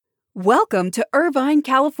Welcome to Irvine,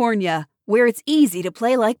 California, where it's easy to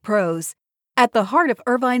play like pros. At the heart of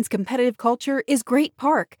Irvine's competitive culture is Great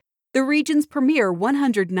Park, the region's premier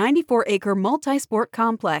 194-acre multi-sport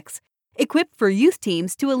complex, equipped for youth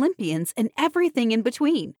teams to Olympians and everything in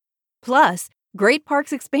between. Plus, Great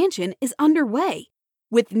Park's expansion is underway.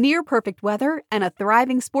 With near-perfect weather and a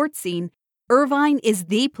thriving sports scene, Irvine is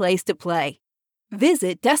the place to play.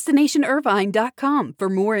 Visit DestinationIrvine.com for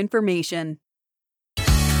more information.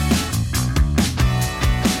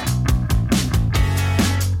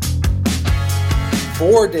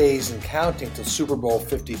 4 days and counting till Super Bowl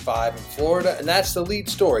 55 in Florida, and that's the lead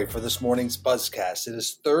story for this morning's Buzzcast. It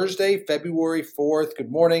is Thursday, February 4th. Good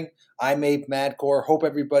morning. I'm Abe Madkour. Hope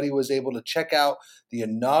everybody was able to check out the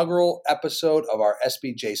inaugural episode of our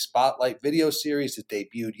SBJ Spotlight video series that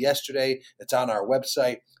debuted yesterday. It's on our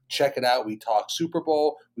website. Check it out. We talk Super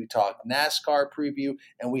Bowl, we talk NASCAR preview,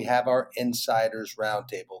 and we have our Insiders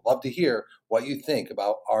Roundtable. Love to hear what you think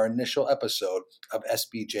about our initial episode of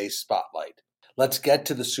SBJ Spotlight. Let's get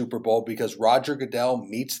to the Super Bowl because Roger Goodell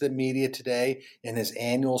meets the media today in his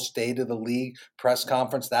annual State of the League press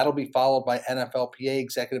conference. That'll be followed by NFLPA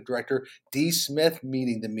Executive Director D. Smith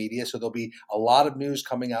meeting the media. So there'll be a lot of news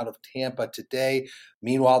coming out of Tampa today.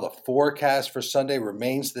 Meanwhile, the forecast for Sunday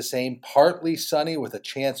remains the same, partly sunny with a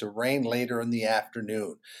chance of rain later in the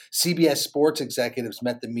afternoon. CBS Sports executives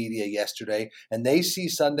met the media yesterday, and they see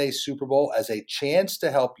Sunday's Super Bowl as a chance to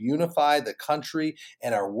help unify the country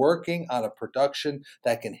and are working on a production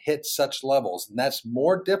that can hit such levels. And that's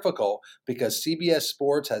more difficult because CBS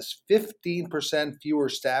Sports has 15% fewer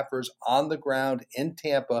staffers on the ground in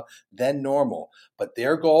Tampa than normal. But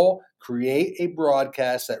their goal, create a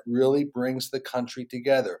broadcast that really brings the country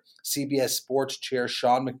together. CBS Sports Chair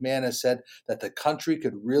Sean McManus said that the country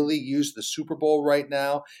could really use the Super Bowl right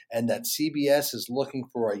now and that CBS is looking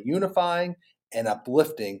for a unifying and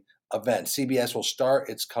uplifting event. CBS will start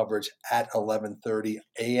its coverage at 11:30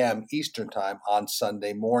 a.m. Eastern Time on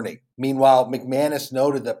Sunday morning. Meanwhile, McManus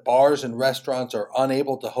noted that bars and restaurants are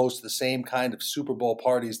unable to host the same kind of Super Bowl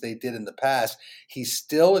parties they did in the past. He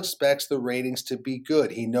still expects the ratings to be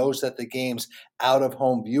good. He knows that the game's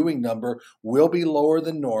out-of-home viewing number will be lower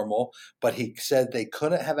than normal, but he said they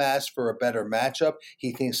couldn't have asked for a better matchup.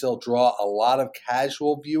 He thinks they'll draw a lot of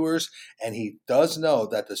casual viewers, and he does know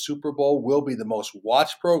that the Super Bowl will be the most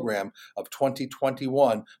watched program of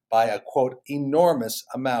 2021 by a, quote, enormous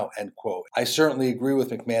amount, end quote. I certainly agree with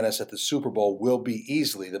McManus that the Super Bowl will be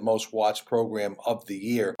easily the most watched program of the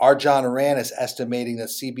year. Our John Oran is estimating that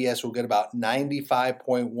CBS will get about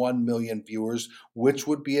 95.1 million viewers, which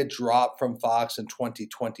would be a drop from Fox in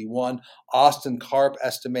 2021. Austin Karp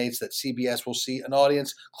estimates that CBS will see an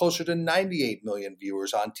audience closer to 98 million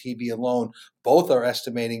viewers on TV alone. Both are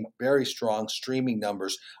estimating very strong streaming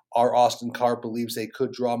numbers. Our Austin Karp believes they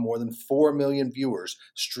could draw more than 4 million viewers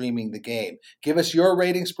streaming the game. Give us your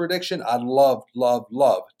ratings prediction. I'd love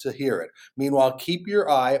to hear it. Meanwhile, keep your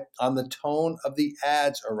eye on the tone of the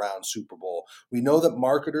ads around Super Bowl. We know that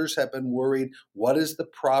marketers have been worried. What is the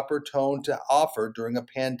proper tone to offer during a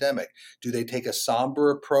pandemic? Do they take a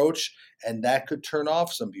somber approach and that could turn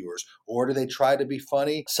off some viewers? Or do they try to be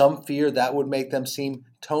funny? Some fear that would make them seem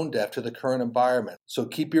tone deaf to the current environment. So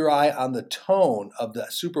keep your eye on the tone of the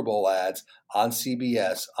Super Bowl ads on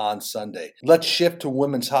CBS on Sunday. Let's shift to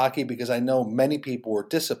women's hockey because I know many people were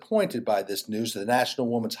disappointed by this news. The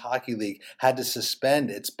National Women's Hockey League had to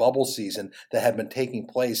suspend its bubble season that had been taking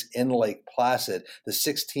place in Lake Placid. The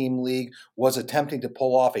 6-team league was attempting to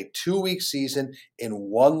pull off a 2-week season in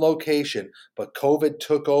one location, but COVID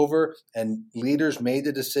took over and leaders made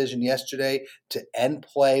the decision yesterday to end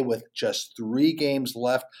play with just 3 games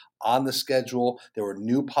left on the schedule. There were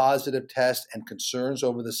new positive tests and concerns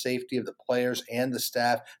over the safety of the players and the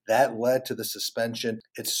staff. That led to the suspension.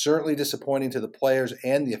 It's certainly disappointing to the players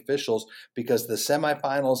and the officials because the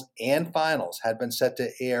semifinals and finals had been set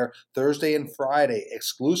to air Thursday and Friday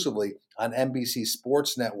exclusively on NBC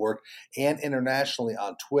Sports Network and internationally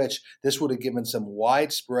on Twitch. This would have given some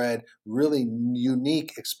widespread, really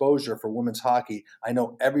unique exposure for women's hockey. I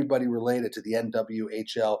know everybody related to the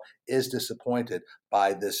NWHL is disappointed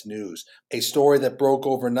by this news. A story that broke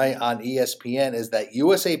overnight on ESPN is that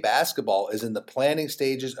USA Basketball is in the planning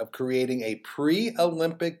stages of creating a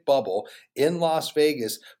pre-Olympic bubble in Las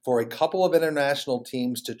Vegas for a couple of international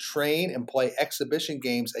teams to train and play exhibition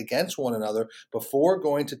games against one another before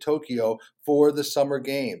going to Tokyo for the Summer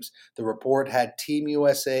Games. The report had Team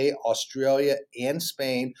USA, Australia, and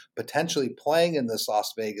Spain potentially playing in this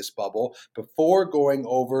Las Vegas bubble before going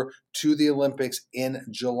over to the Olympics in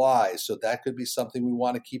July. So that could be something we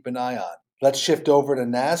want to keep an eye on. Let's shift over to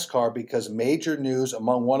NASCAR because major news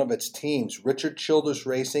among one of its teams. Richard Childress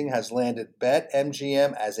Racing has landed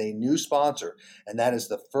BetMGM as a new sponsor, and that is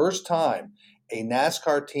the first time a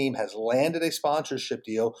NASCAR team has landed a sponsorship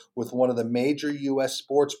deal with one of the major U.S.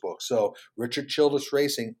 sports books. So Richard Childress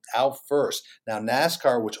Racing out first. Now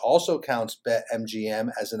NASCAR, which also counts BetMGM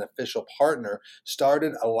as an official partner,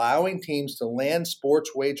 started allowing teams to land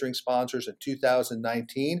sports wagering sponsors in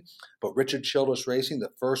 2019, but Richard Childress Racing, the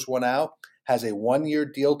first one out, has a one-year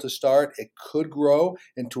deal to start. It could grow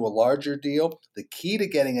into a larger deal. The key to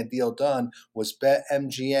getting a deal done was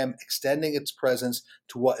BetMGM extending its presence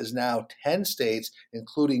to what is now 10 states,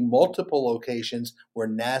 including multiple locations where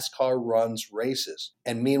NASCAR runs races.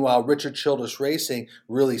 And meanwhile, Richard Childress Racing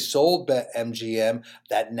really sold BetMGM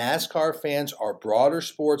that NASCAR fans are broader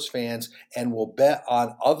sports fans and will bet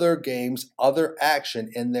on other games, other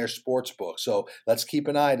action in their sports book. So let's keep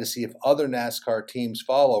an eye to see if other NASCAR teams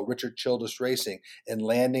follow Richard Childress Racing in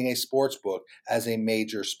landing a sports book as a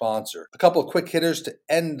major sponsor. A couple of quick hitters to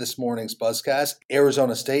end this morning's Buzzcast.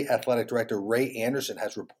 Arizona State Athletic Director Ray Anderson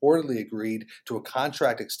has reportedly agreed to a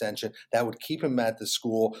contract extension that would keep him at the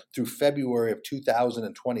school through February of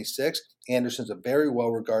 2026. Anderson's a very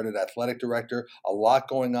well-regarded athletic director, a lot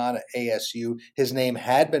going on at ASU. His name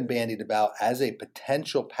had been bandied about as a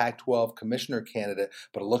potential Pac-12 commissioner candidate,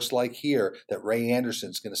 but it looks like here that Ray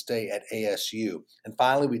Anderson's going to stay at ASU. And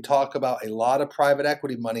finally, we talk about a lot of private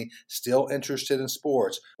equity money still interested in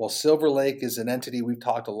sports. Well, Silver Lake is an entity we've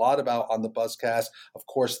talked a lot about on the Buzzcast. Of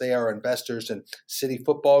course, they are investors in City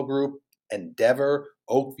Football Group, Endeavor,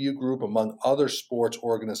 Oakview Group, among other sports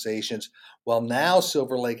organizations. Well, now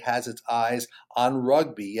Silver Lake has its eyes on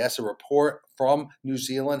rugby. Yes, a report from New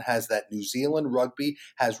Zealand has that New Zealand Rugby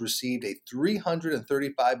has received a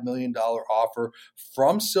 $335 million offer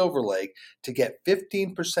from Silver Lake to get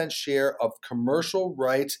 15% share of commercial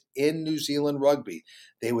rights in New Zealand Rugby.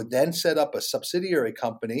 They would then set up a subsidiary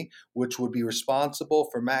company which would be responsible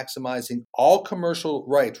for maximizing all commercial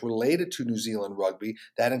rights related to New Zealand Rugby.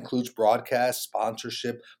 That includes broadcast,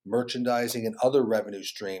 sponsorship, merchandising, and other revenue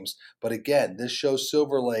streams. But again, this shows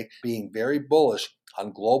Silver Lake being very bullish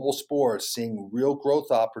on global sports, seeing real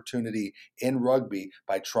growth opportunity in rugby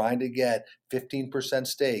by trying to get 15%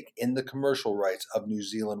 stake in the commercial rights of New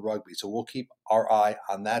Zealand Rugby. So we'll keep our eye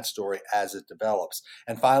on that story as it develops.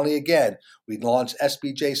 And finally, again, we launched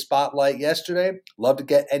SBJ Spotlight yesterday. Love to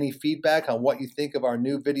get any feedback on what you think of our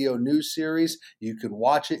new video news series. You can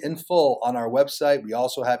watch it in full on our website. We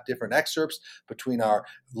also have different excerpts between our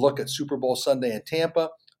look at Super Bowl Sunday in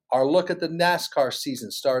Tampa, our look at the NASCAR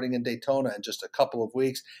season starting in Daytona in just a couple of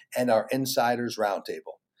weeks, and our Insiders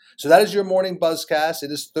Roundtable. So that is your morning Buzzcast.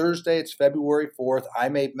 It is Thursday. It's February 4th.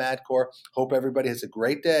 I'm Abe Madkour. Hope everybody has a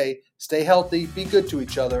great day. Stay healthy, be good to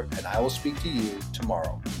each other, and I will speak to you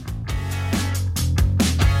tomorrow.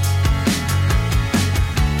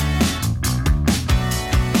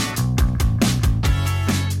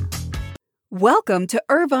 Welcome to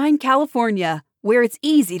Irvine, California, where it's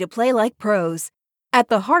easy to play like pros. At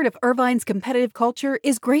the heart of Irvine's competitive culture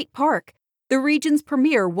is Great Park, the region's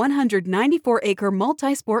premier 194-acre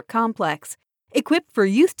multi-sport complex, equipped for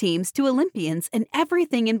youth teams to Olympians and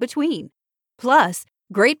everything in between. Plus,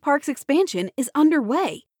 Great Park's expansion is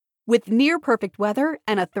underway. With near-perfect weather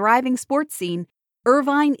and a thriving sports scene,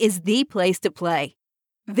 Irvine is the place to play.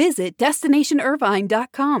 Visit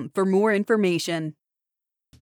DestinationIrvine.com for more information.